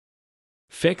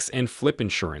Fix and flip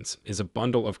insurance is a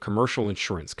bundle of commercial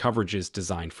insurance coverages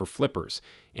designed for flippers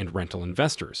and rental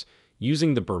investors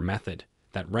using the BRRRR method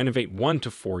that renovate 1 to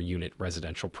 4 unit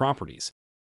residential properties.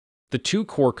 The two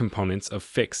core components of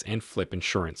fix and flip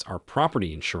insurance are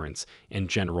property insurance and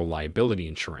general liability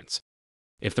insurance.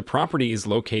 If the property is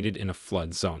located in a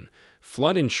flood zone,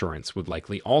 flood insurance would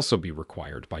likely also be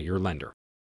required by your lender.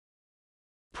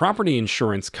 Property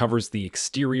insurance covers the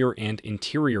exterior and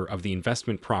interior of the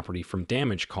investment property from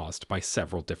damage caused by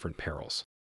several different perils.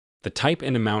 The type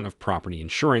and amount of property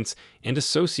insurance and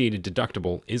associated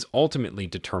deductible is ultimately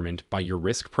determined by your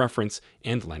risk preference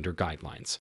and lender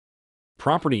guidelines.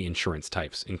 Property insurance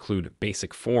types include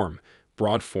basic form,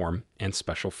 broad form, and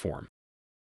special form.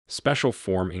 Special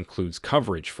form includes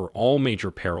coverage for all major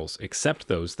perils except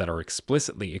those that are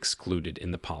explicitly excluded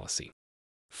in the policy.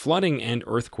 Flooding and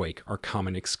earthquake are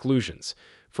common exclusions,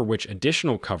 for which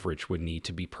additional coverage would need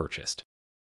to be purchased.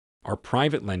 Our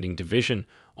private lending division,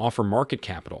 Offer Market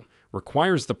Capital,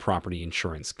 requires the property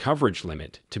insurance coverage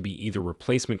limit to be either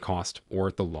replacement cost or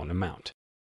the loan amount.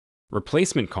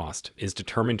 Replacement cost is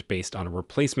determined based on a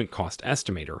replacement cost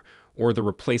estimator or the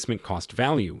replacement cost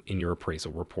value in your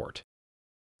appraisal report.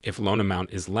 If loan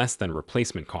amount is less than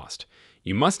replacement cost,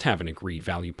 you must have an agreed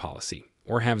value policy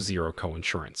or have zero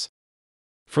coinsurance.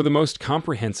 For the most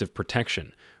comprehensive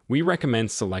protection, we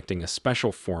recommend selecting a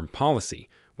special form policy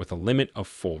with a limit of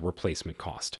full replacement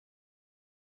cost.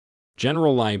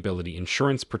 General liability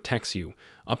insurance protects you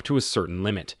up to a certain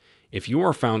limit if you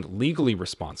are found legally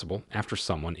responsible after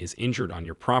someone is injured on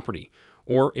your property,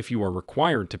 or if you are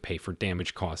required to pay for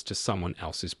damage caused to someone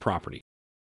else's property.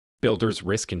 Builder's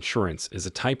risk insurance is a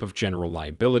type of general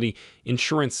liability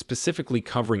insurance specifically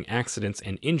covering accidents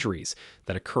and injuries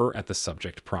that occur at the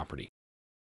subject property.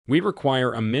 We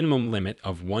require a minimum limit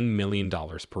of $1 million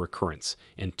per occurrence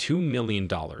and $2 million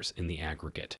in the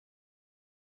aggregate.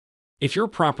 If your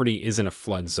property is in a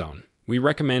flood zone, we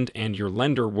recommend and your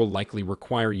lender will likely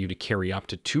require you to carry up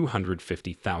to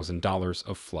 $250,000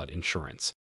 of flood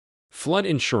insurance. Flood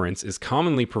insurance is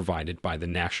commonly provided by the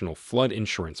National Flood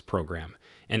Insurance Program,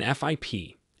 an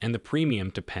FIP, and the premium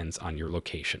depends on your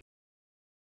location.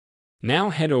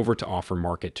 Now head over to Offer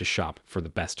Market to shop for the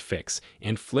best fix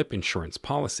and flip insurance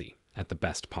policy at the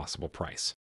best possible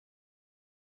price.